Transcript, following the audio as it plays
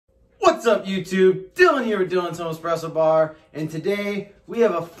What's up, YouTube? Dylan here with Dylan's Home Espresso Bar, and today we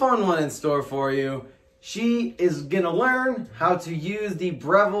have a fun one in store for you. She is gonna learn how to use the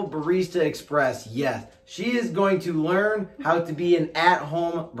Breville Barista Express. Yes, she is going to learn how to be an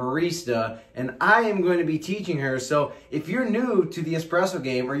at-home barista, and I am going to be teaching her. So if you're new to the espresso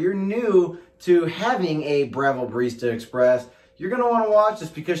game, or you're new to having a Breville Barista Express, you're gonna wanna watch this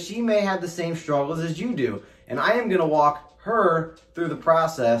because she may have the same struggles as you do. And I am gonna walk her through the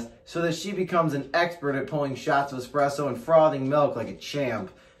process so that she becomes an expert at pulling shots of espresso and frothing milk like a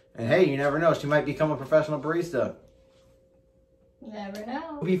champ. And hey, you never know, she might become a professional barista. Never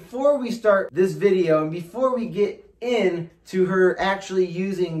know. Before we start this video and before we get into her actually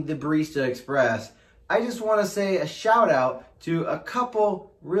using the Barista Express, I just want to say a shout out to a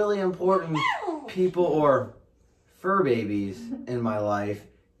couple really important people or fur babies in my life.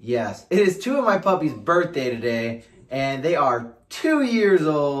 Yes, it is two of my puppies' birthday today, and they are 2 years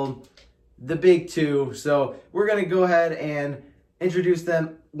old, the big two. So we're gonna go ahead and introduce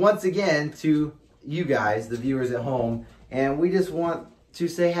them once again to you guys, the viewers at home. And we just want to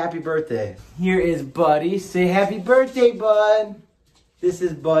say happy birthday. Here is Buddy. Say happy birthday, Bud. This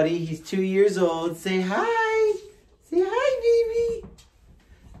is Buddy. He's 2 years old. Say hi. Say hi, baby.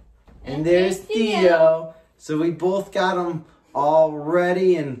 And there's Theo. So we both got them all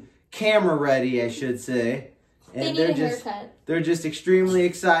ready and camera ready, I should say. And they're just extremely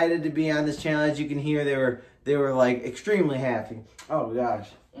excited to be on this channel. As you can hear, they were like extremely happy. Oh gosh.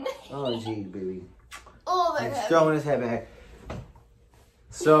 Oh gee, baby. Oh, he's throwing his head back.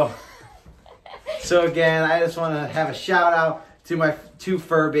 So again, I just want to have a shout out to my two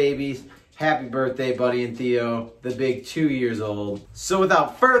fur babies. Happy birthday, Buddy and Theo, the big 2 years old. So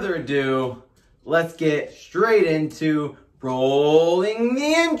without further ado, let's get straight into rolling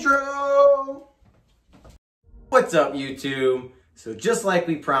the intro. What's up, YouTube? So just like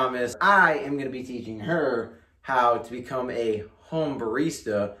we promised, I am going to be teaching her how to become a home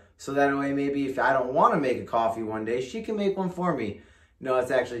barista, so that way maybe if I don't want to make a coffee one day, she can make one for me. No, it's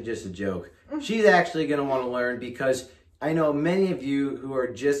actually just a joke. She's actually going to want to learn, because I know many of you who are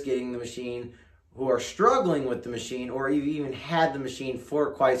just getting the machine, who are struggling with the machine, or you've even had the machine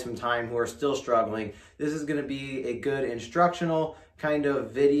for quite some time, who are still struggling. This is going to be a good instructional kind of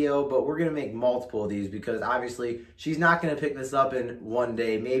video, but we're going to make multiple of these because obviously she's not going to pick this up in one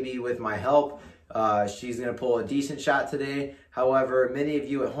day. Maybe with my help, she's going to pull a decent shot today. However, many of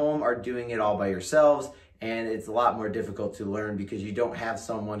you at home are doing it all by yourselves, and it's a lot more difficult to learn because you don't have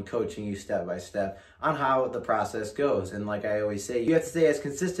someone coaching you step by step on how the process goes. And like I always say, you have to stay as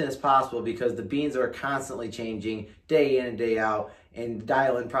consistent as possible because the beans are constantly changing day in and day out, and the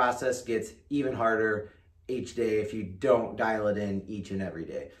dial-in process gets even harder each day if you don't dial it in each and every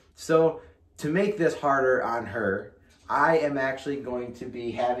day. So to make this harder on her, I am actually going to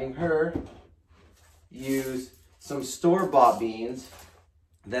be having her use some store-bought beans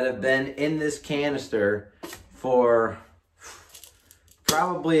that have been in this canister for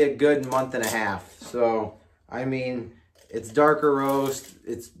probably a good month and a half. So, I mean, it's darker roast.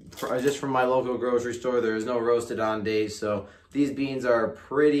 It's just from my local grocery store. There is no roasted on days. So these beans are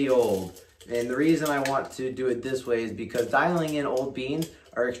pretty old. And the reason I want to do it this way is because dialing in old beans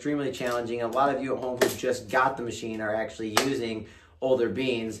are extremely challenging. A lot of you at home who just got the machine are actually using older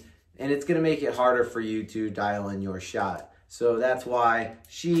beans, and it's going to make it harder for you to dial in your shot. So that's why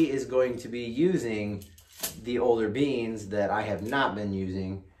she is going to be using the older beans that I have not been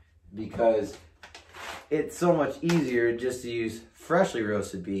using, because it's so much easier just to use freshly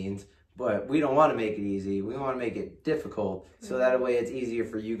roasted beans. But we don't want to make it easy. We want to make it difficult, so that way it's easier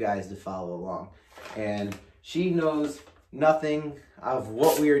for you guys to follow along. And she knows nothing of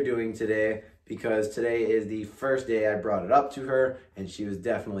what we are doing today, because today is the first day I brought it up to her, and she was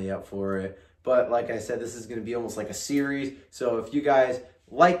definitely up for it. But like I said, this is going to be almost like a series. So if you guys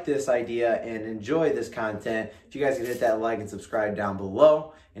like this idea and enjoy this content, if you guys can hit that like and subscribe down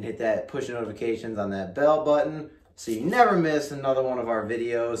below, and hit that push notifications on that bell button, so you never miss another one of our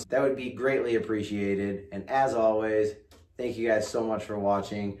videos. That would be greatly appreciated. And as always, thank you guys so much for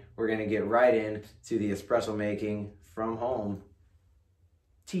watching. We're gonna get right into the espresso making from home,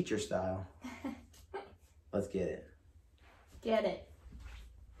 teacher style. Let's get it. Get it.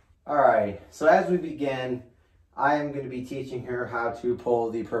 All right, so as we begin, I am gonna be teaching her how to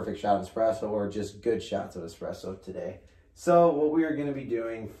pull the perfect shot of espresso, or just good shots of espresso today. So what we are gonna be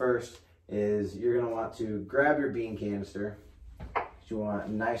doing first is you're going to want to grab your bean canister. You want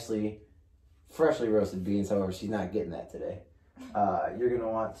nicely freshly roasted beans. However, she's not getting that today. You're going to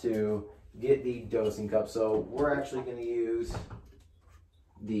want to get the dosing cup. So we're actually going to use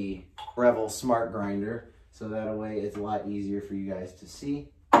the Breville Smart Grinder, so that way it's a lot easier for you guys to see.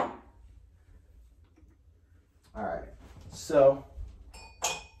 All right, so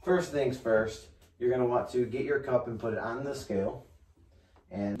first things first, you're gonna want to get your cup and put it on the scale.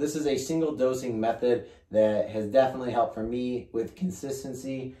 And this is a single dosing method that has definitely helped for me with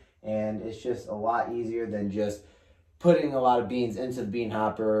consistency, and it's just a lot easier than just putting a lot of beans into the bean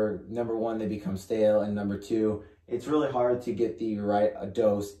hopper. Number one, they become stale, and number two, it's really hard to get the right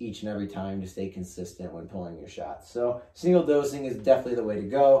dose each and every time to stay consistent when pulling your shots. So single dosing is definitely the way to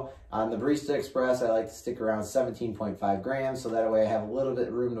go. On the Barista Express, I like to stick around 17.5 grams, so that way I have a little bit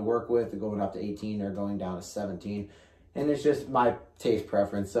of room to work with, going up to 18 or going down to 17. And it's just my taste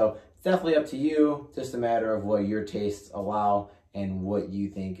preference. So it's definitely up to you, just a matter of what your tastes allow and what you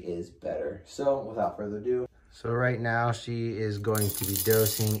think is better. So without further ado. So right now she is going to be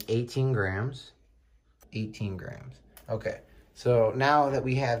dosing 18 grams. 18 grams. Okay, so now that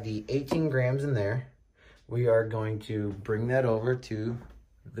we have the 18 grams in there, we are going to bring that over to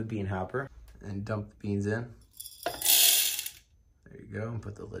the bean hopper and dump the beans in. There you go, and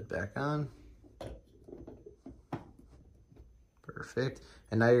put the lid back on. Perfect.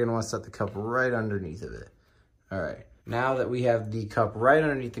 And now you're gonna want to set the cup right underneath of it. All right, now that we have the cup right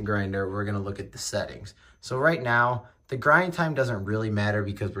underneath the grinder, we're gonna look at the settings. So right now, the grind time doesn't really matter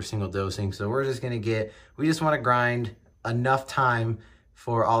because we're single dosing. So we're just we just want to grind enough time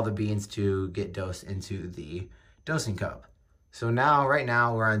for all the beans to get dosed into the dosing cup. So now, right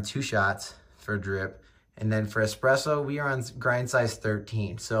now, we're on 2 shots for drip. And then for espresso, we are on grind size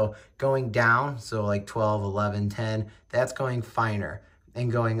 13. So going down, so like 12, 11, 10, that's going finer.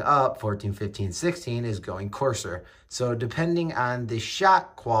 And going up, 14, 15, 16 is going coarser. So depending on the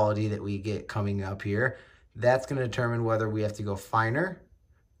shot quality that we get coming up here, that's going to determine whether we have to go finer,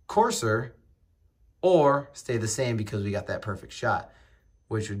 coarser, or stay the same because we got that perfect shot,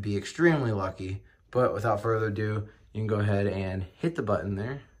 which would be extremely lucky. But without further ado, you can go ahead and hit the button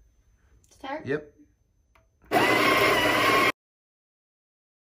there. Start? Yep.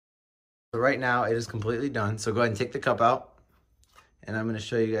 So right now it is completely done. So go ahead and take the cup out. And I'm going to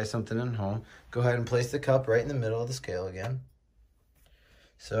show you guys something at home. Go ahead and place the cup right in the middle of the scale again.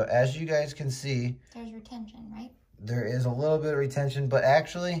 So as you guys can see, there's retention, right? There is a little bit of retention, but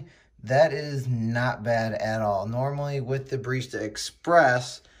actually that is not bad at all. Normally with the Barista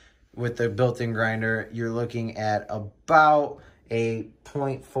Express, with the built-in grinder, you're looking at about a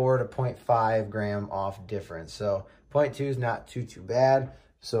 0.4 to 0.5 gram off difference. So 0.2 is not too bad.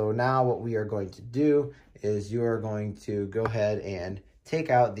 So now what we are going to do is you are going to go ahead and take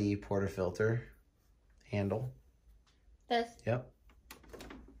out the portafilter handle. This? Yep.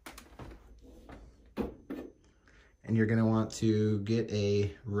 And you're going to want to get a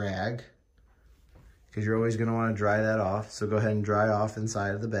rag because you're always going to want to dry that off. So go ahead and dry off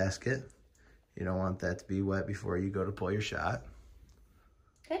inside of the basket. You don't want that to be wet before you go to pull your shot.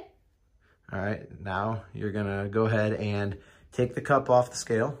 Okay. All right, now you're going to go ahead and take the cup off the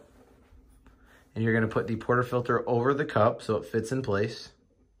scale. And you're going to put the portafilter over the cup so it fits in place.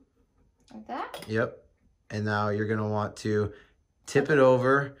 Like that? Yep. And now you're going to want to tip it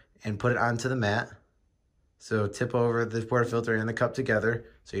over and put it onto the mat. So tip over the portafilter and the cup together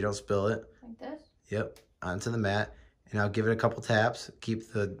so you don't spill it. Like this? Yep, onto the mat. And I'll give it a couple taps.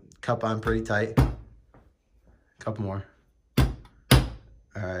 Keep the cup on pretty tight. A couple more. All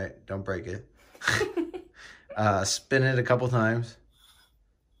right, don't break it. Spin it a couple times.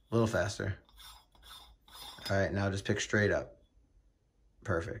 A little faster. All right, now just pick straight up.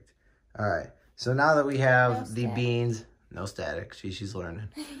 Perfect. All right, so now that we have the beans, no static, she's learning.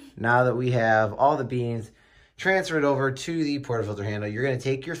 Now that we have all the beans transferred over to the portafilter handle, you're gonna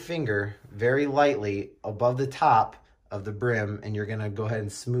take your finger very lightly above the top of the brim and you're gonna go ahead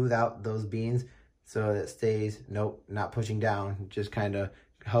and smooth out those beans so that it stays, nope, not pushing down, just kind of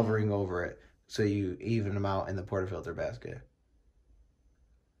hovering over it so you even them out in the portafilter basket.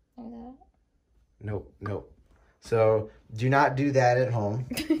 Like that? Nope, nope. So do not do that at home.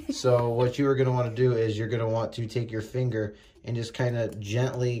 So what you are going to want to do is you're going to want to take your finger and just kind of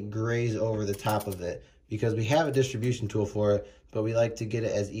gently graze over the top of it because we have a distribution tool for it, but we like to get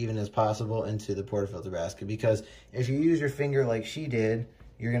it as even as possible into the portafilter basket because if you use your finger like she did,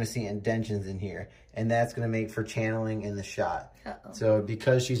 you're going to see indentions in here and that's going to make for channeling in the shot. Uh-oh. So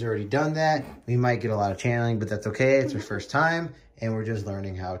because she's already done that, we might get a lot of channeling, but that's okay. It's her first time and we're just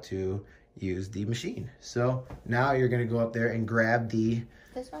learning how to use the machine. So now you're going to go up there and grab the...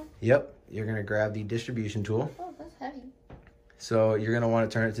 This one? Yep. You're going to grab the distribution tool. Oh, that's heavy. So you're going to want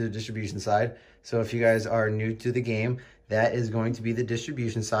to turn it to the distribution side. So if you guys are new to the game, that is going to be the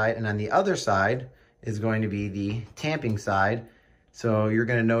distribution side. And on the other side is going to be the tamping side. So you're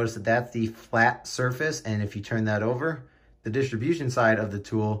going to notice that that's the flat surface. And if you turn that over, The distribution side of the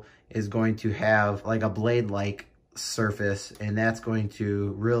tool is going to have like a blade-like surface, and that's going to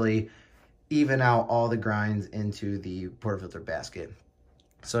really even out all the grinds into the portafilter basket.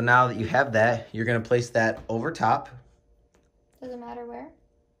 So now that you have that, you're going to place that over top. Does it matter where?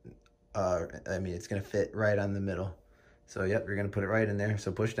 I mean, it's going to fit right on the middle. So, yep, you're going to put it right in there.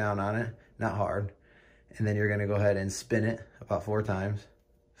 So push down on it, not hard. And then you're going to go ahead and spin it about 4 times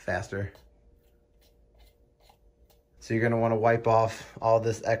faster. So you're going to want to wipe off all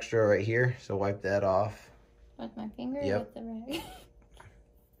this extra right here. So wipe that off. With my finger? Yep. With the rag?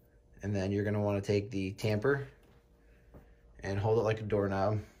 And then you're going to want to take the tamper and hold it like a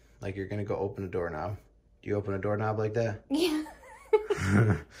doorknob. Like you're going to go open a doorknob. Do you open a doorknob like that? Yeah.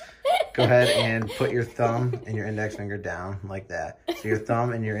 Go ahead and put your thumb and your index finger down like that. So your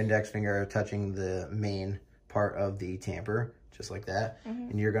thumb and your index finger are touching the main part of the tamper, just like that.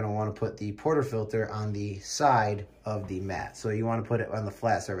 And you're going to want to put the portafilter on the side of the mat. So you want to put it on the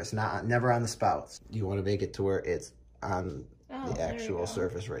flat surface, never on the spouts. You want to make it to where it's on the actual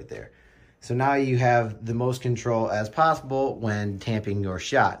surface right there. So now you have the most control as possible when tamping your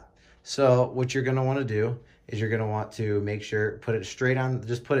shot. So what you're going to want to do is you're going to want to make sure, put it straight on,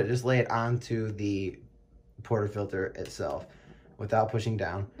 just lay it onto the portafilter itself without pushing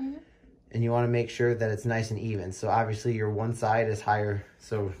down. And you want to make sure that it's nice and even. So obviously your one side is higher.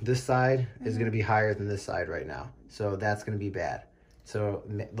 So this side is going to be higher than this side right now. So that's going to be bad. So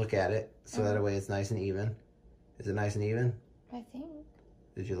look at it. So that way it's nice and even. Is it nice and even? I think.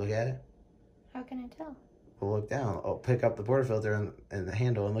 Did you look at it? How can I tell? Well, look down. Oh, pick up the portafilter and the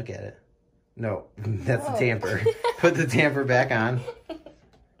handle and look at it. No, that's the tamper. Put the tamper back on.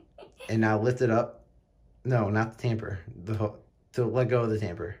 And now lift it up. No, not the tamper. So let go of the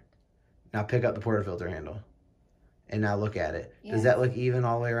tamper. Now pick up the portafilter handle. And now look at it. Yes. Does that look even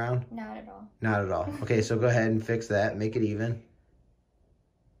all the way around? Not at all. Not at all. Okay, so go ahead and fix that. Make it even.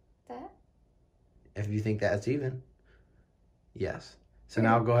 That? If you think that's even. Yes. So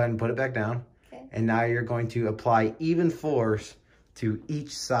now go ahead and put it back down. Okay. And now you're going to apply even force to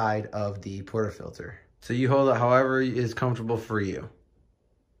each side of the portafilter. So you hold it however is comfortable for you.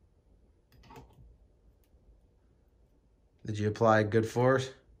 Did you apply good force?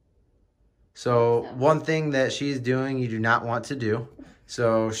 So one thing that she's doing you do not want to do.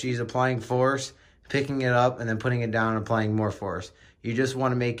 So she's applying force, picking it up, and then putting it down and applying more force. You just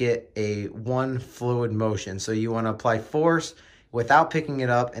want to make it a one fluid motion. So you want to apply force without picking it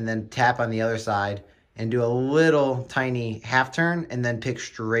up and then tap on the other side and do a little tiny half turn and then pick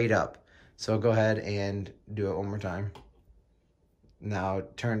straight up. So go ahead and do it one more time. Now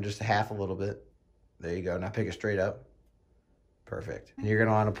turn just half a little bit. There you go. Now pick it straight up. Perfect. And you're going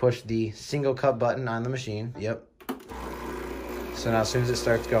to want to push the single cup button on the machine. Yep. So now as soon as it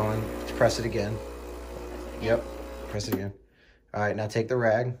starts going, press it again. Yep. Press it again. All right, now take the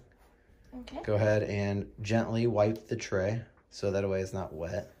rag. Okay. Go ahead and gently wipe the tray so that way it's not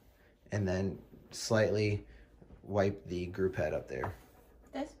wet. And then slightly wipe the group head up there.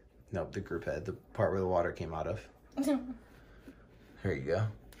 This? Nope, the group head, the part where the water came out of. There you go.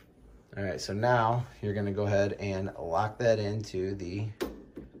 All right, so now you're gonna go ahead and lock that into the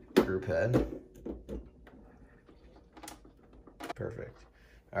group head. Perfect.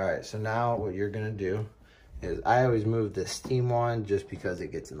 All right, so now what you're gonna do is, I always move the steam wand just because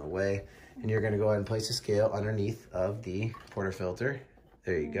it gets in the way. And you're gonna go ahead and place a scale underneath of the portafilter.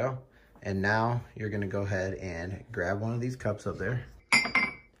 There you go. And now you're gonna go ahead and grab one of these cups up there.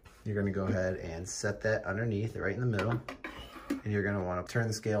 You're gonna go ahead and set that underneath, right in the middle. And you're gonna wanna turn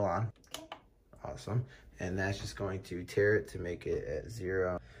the scale on. Awesome. And that's just going to tear it to make it at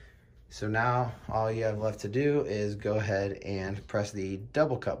 0. So now all you have left to do is go ahead and press the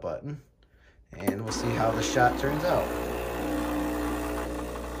double cup button. And we'll see how the shot turns out.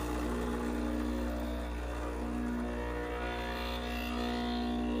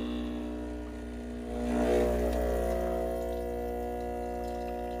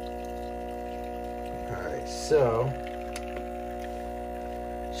 Alright, so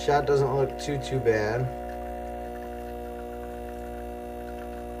shot doesn't look too bad.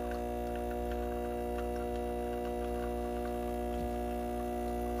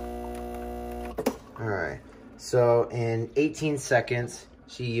 Alright, so in 18 seconds,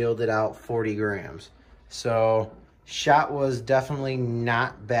 she yielded out 40 grams. So shot was definitely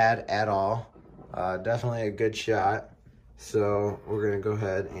not bad at all. Definitely a good shot. So we're gonna go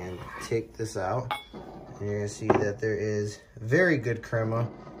ahead and take this out. And you're gonna see that there is very good crema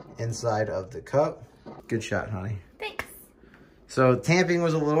inside of the cup. Good shot, honey. Thanks. So tamping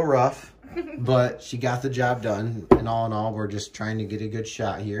was a little rough, but she got the job done. And all in all, we're just trying to get a good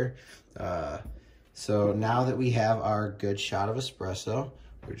shot here. So now that we have our good shot of espresso,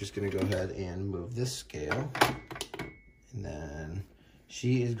 we're just gonna go ahead and move this scale. And then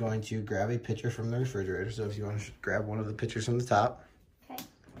she is going to grab a pitcher from the refrigerator. So if you want to grab one of the pitchers from the top. Okay.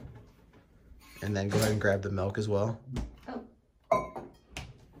 And then go ahead and grab the milk as well. Oh.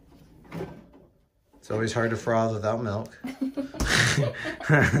 It's always hard to froth without milk.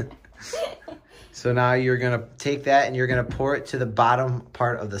 So now you're gonna take that and you're gonna pour it to the bottom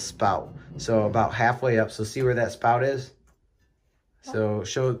part of the spout. So about halfway up. So see where that spout is? So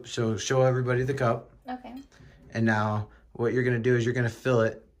show everybody the cup. Okay. And now what you're gonna do is you're gonna fill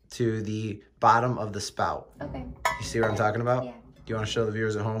it to the bottom of the spout. Okay. You see what I'm talking about? Yeah. Do you want to show the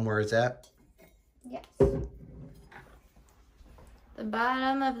viewers at home where it's at? Yes. The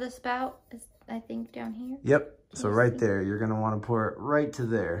bottom of the spout is, I think, down here. Yep. So right there, you're gonna want to pour it right to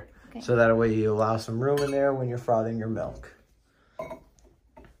there. Okay. So that way you allow some room in there when you're frothing your milk.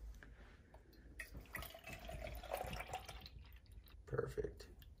 Perfect.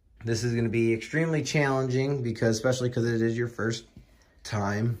 This is going to be extremely challenging because, especially because it is your first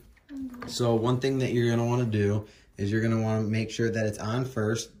time. So one thing that you're going to want to do is you're going to want to make sure that it's on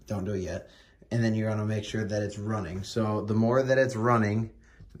first. Don't do it yet. And then you're going to make sure that it's running. So the more that it's running,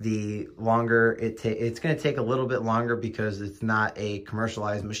 the longer it's going to take a little bit longer because it's not a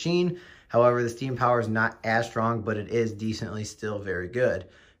commercialized machine. However, the steam power is not as strong, but it is decently still very good.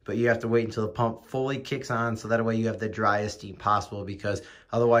 But you have to wait until the pump fully kicks on so that way you have the driest steam possible, because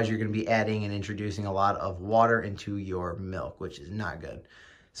otherwise you're going to be adding and introducing a lot of water into your milk, which is not good.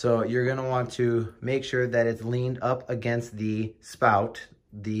 So you're going to want to make sure that it's leaned up against the spout,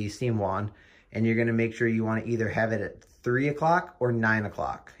 the steam wand, and you're going to make sure you want to either have it at 3 o'clock or 9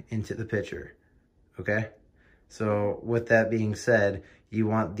 o'clock into the pitcher. Okay? So with that being said, you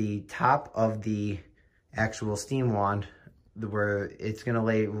want the top of the actual steam wand where it's going to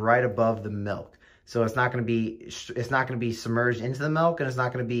lay right above the milk. So it's not going to be submerged into the milk, and it's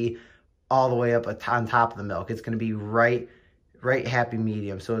not going to be all the way up on top of the milk. It's going to be right happy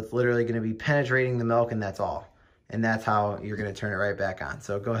medium. So it's literally going to be penetrating the milk, and that's all. And that's how you're going to turn it right back on.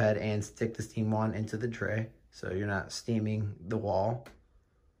 So go ahead and stick the steam wand into the tray so you're not steaming the wall.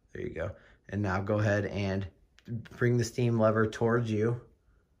 There you go. And now go ahead and bring the steam lever towards you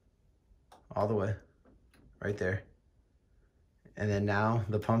all the way right there. And then now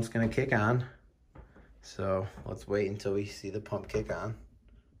the pump's going to kick on. So let's wait until we see the pump kick on.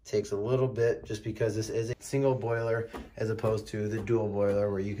 Takes a little bit just because this is a single boiler as opposed to the dual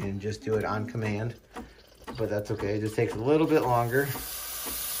boiler where you can just do it on command. But that's okay. It just takes a little bit longer.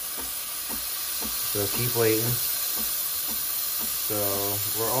 So keep waiting. So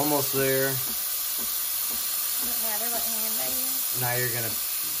we're almost there. Doesn't matter what hand I use. Now you're going to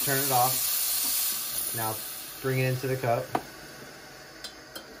turn it off. Now bring it into the cup.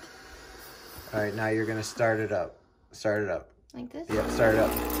 All right, now you're gonna start it up. Start it up. Like this? Yep, start it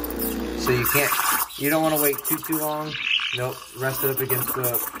up. So you don't want to wait too long. Nope, rest it up against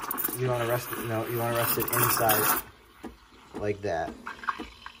the, you want to rest it, no, you want to rest it inside, like that.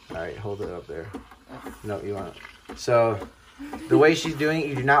 All right, hold it up there. No, you want to, so the way she's doing it,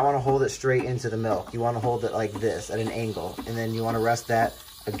 you do not want to hold it straight into the milk. You want to hold it like this at an angle, and then you want to rest that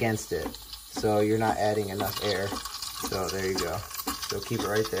against it. So you're not adding enough air. So there you go. So keep it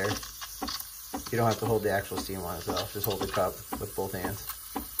right there. You don't have to hold the actual steam on itself. Just hold the cup with both hands.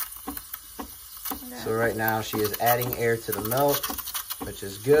 Okay. So right now she is adding air to the milk, which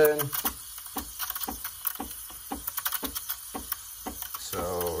is good.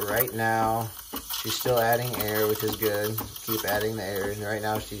 So right now she's still adding air, which is good. Keep adding the air. And right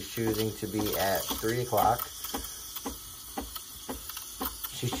now she's choosing to be at 3 o'clock.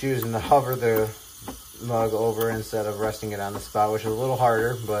 She's choosing to hover the mug over instead of resting it on the spout, which is a little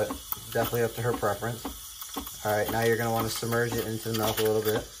harder, but definitely up to her preference. All right, now you're gonna want to submerge it into the milk a little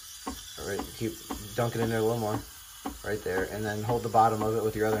bit. All right, keep dunking in there a little more, right there, and then hold the bottom of it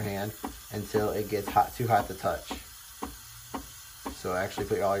with your other hand until it gets too hot to touch. So actually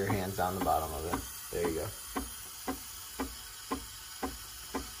put all your hands on the bottom of it. There you go.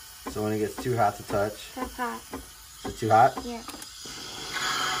 So when it gets too hot to touch. That's hot. Is it too hot? Yeah.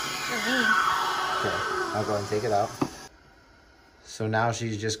 For me. Okay, I'll go ahead and take it out. So now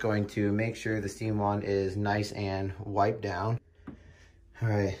she's just going to make sure the steam wand is nice and wiped down. All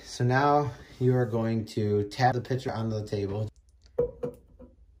right, so now you are going to tap the pitcher onto the table.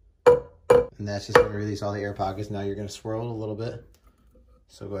 And that's just going to release all the air pockets. Now you're going to swirl it a little bit.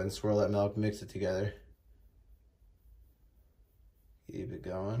 So go ahead and swirl that milk, mix it together. Keep it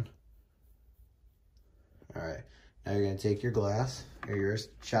going. All right, now you're going to take your glass, or your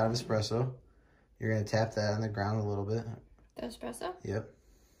shot of espresso. You're going to tap that on the ground a little bit. The espresso? Yep.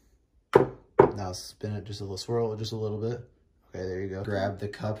 Now spin it just a little, swirl it just a little bit. Okay, there you go. Grab the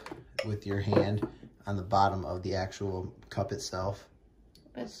cup with your hand on the bottom of the actual cup itself.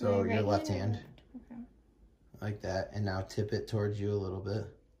 So your left hand. Okay. Like that. And now tip it towards you a little bit.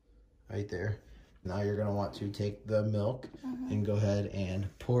 Right there. Now you're going to want to take the milk and go ahead and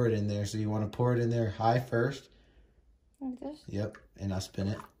pour it in there. So you want to pour it in there high first. Like this? Yep. And now spin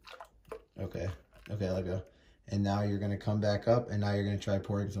it. Okay. Okay, let go. And now you're going to come back up, and now you're going to try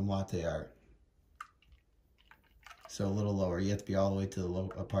pouring some latte art. So a little lower. You have to be all the way to the low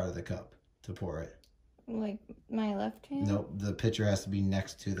part of the cup to pour it. Like my left hand? Nope. The pitcher has to be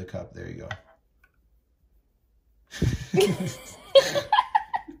next to the cup. There you go.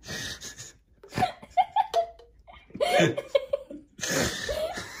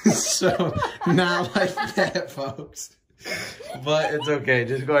 So, not like that, folks. But it's okay.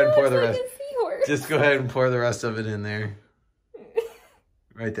 Just go ahead and pour the rest. Just go ahead and pour the rest of it in there.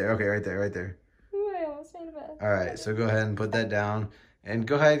 Right there. Okay, right there, right there. Ooh, I almost made a mess. All right, so go ahead and put that down. And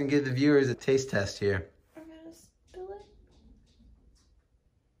go ahead and give the viewers a taste test here. I'm going to spill it.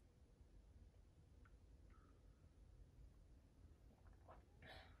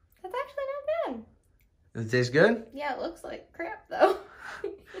 That's actually not bad. Does it taste good? Yeah, it looks like crap, though.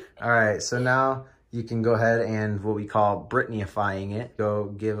 All right, so now you can go ahead and what we call Britneyifying it. Go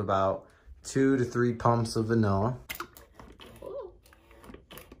give about 2 to 3 pumps of vanilla. Ooh.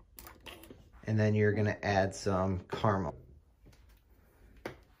 And then you're gonna add some caramel.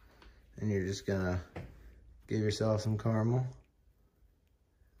 And you're just gonna give yourself some caramel.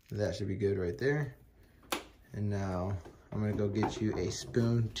 That should be good right there. And now I'm gonna go get you a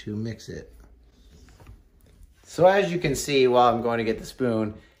spoon to mix it. So as you can see while I'm going to get the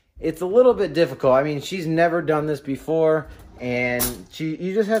spoon, it's a little bit difficult. I mean, she's never done this before, and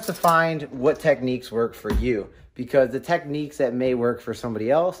you just have to find what techniques work for you, because the techniques that may work for somebody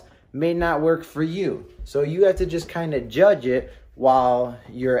else may not work for you. So you have to just kind of judge it while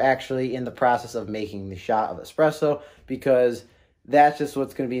you're actually in the process of making the shot of espresso, because that's just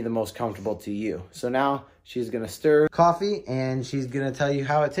what's going to be the most comfortable to you. So now she's going to stir coffee, and she's going to tell you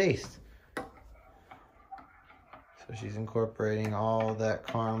how it tastes. So she's incorporating all that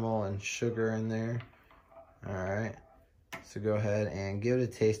caramel and sugar in there. All right. So go ahead and give it a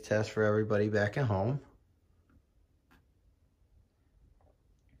taste test for everybody back at home.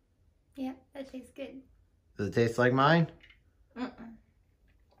 Yeah, that tastes good. Does it taste like mine?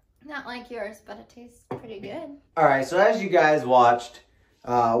 Not like yours, but it tastes pretty good. All right, so as you guys watched,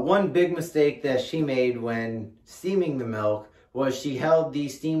 one big mistake that she made when steaming the milk was she held the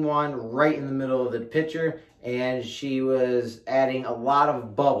steam wand right in the middle of the pitcher, and she was adding a lot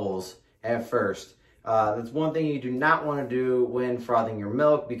of bubbles at first. That's one thing you do not want to do when frothing your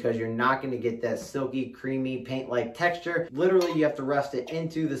milk, because you're not going to get that silky, creamy, paint-like texture. Literally, you have to rest it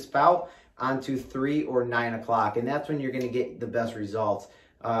into the spout onto 3 or 9 o'clock, and that's when you're going to get the best results.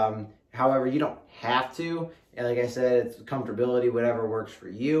 However, you don't have to. And like I said, it's comfortability, whatever works for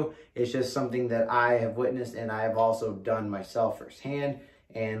you. It's just something that I have witnessed and I have also done myself firsthand.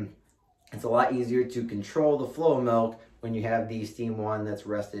 And it's a lot easier to control the flow of milk when you have the steam wand that's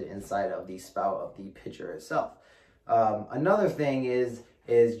rested inside of the spout of the pitcher itself. Another thing is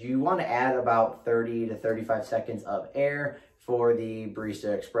you want to add about 30 to 35 seconds of air for the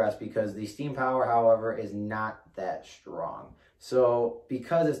Barista Express, because the steam power, however, is not that strong. So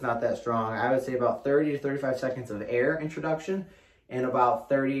because it's not that strong, I would say about 30 to 35 seconds of air introduction and about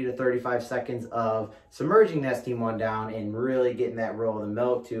 30 to 35 seconds of submerging that steam wand down and really getting that roll of the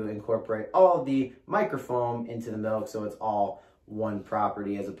milk to incorporate all of the microfoam into the milk, so it's all one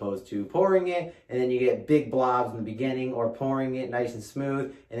property, as opposed to pouring it and then you get big blobs in the beginning, or pouring it nice and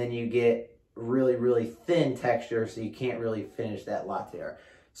smooth and then you get really, really thin texture, so you can't really finish that latte art.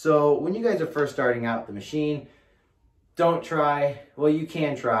 So when you guys are first starting out the machine, don't try, well, you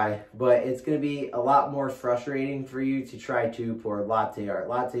can try, but it's going to be a lot more frustrating for you to try to pour latte art.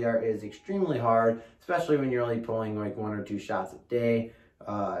 Latte art is extremely hard, especially when you're only pulling like 1 or 2 shots a day.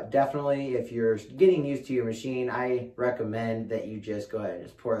 Definitely, if you're getting used to your machine, I recommend that you just go ahead and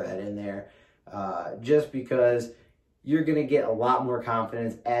just pour that in there, just because you're going to get a lot more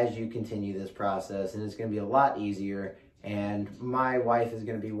confidence as you continue this process, and it's going to be a lot easier. And my wife is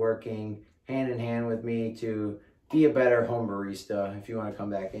going to be working hand in hand with me to be a better home barista, if you want to come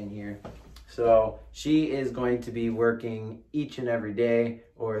back in here. So she is going to be working each and every day,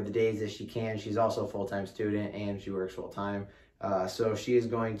 or the days that she can. She's also a full-time student and she works full-time. So she is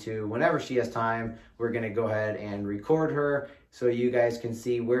going to, whenever she has time, we're going to go ahead and record her so you guys can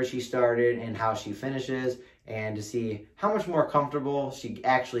see where she started and how she finishes, and to see how much more comfortable she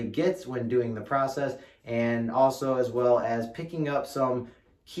actually gets when doing the process, and also as well as picking up some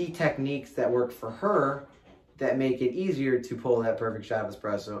key techniques that work for her that make it easier to pull that perfect shot of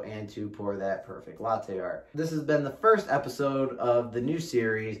espresso and to pour that perfect latte art. This has been the first episode of the new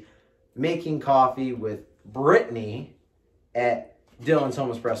series, Making Coffee with Brittany at Dylan's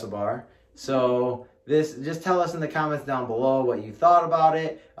Home Espresso Bar. So just tell us in the comments down below what you thought about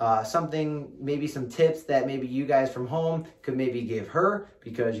it. Maybe some tips that maybe you guys from home could maybe give her,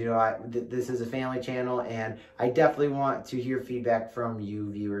 because this is a family channel and I definitely want to hear feedback from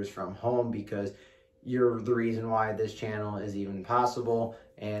you viewers from home, because you're the reason why this channel is even possible.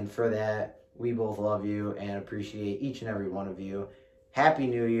 And for that, we both love you and appreciate each and every one of you. Happy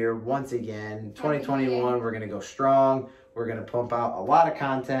New Year once again. 2021, we're going to go strong. We're going to pump out a lot of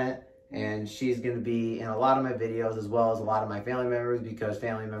content, and she's going to be in a lot of my videos as well as a lot of my family members, because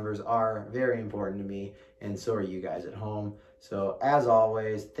family members are very important to me, and so are you guys at home. So as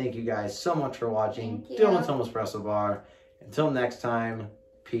always, thank you guys so much for watching Dylan's Home Espresso Bar. Until next time,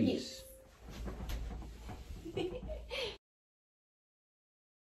 peace.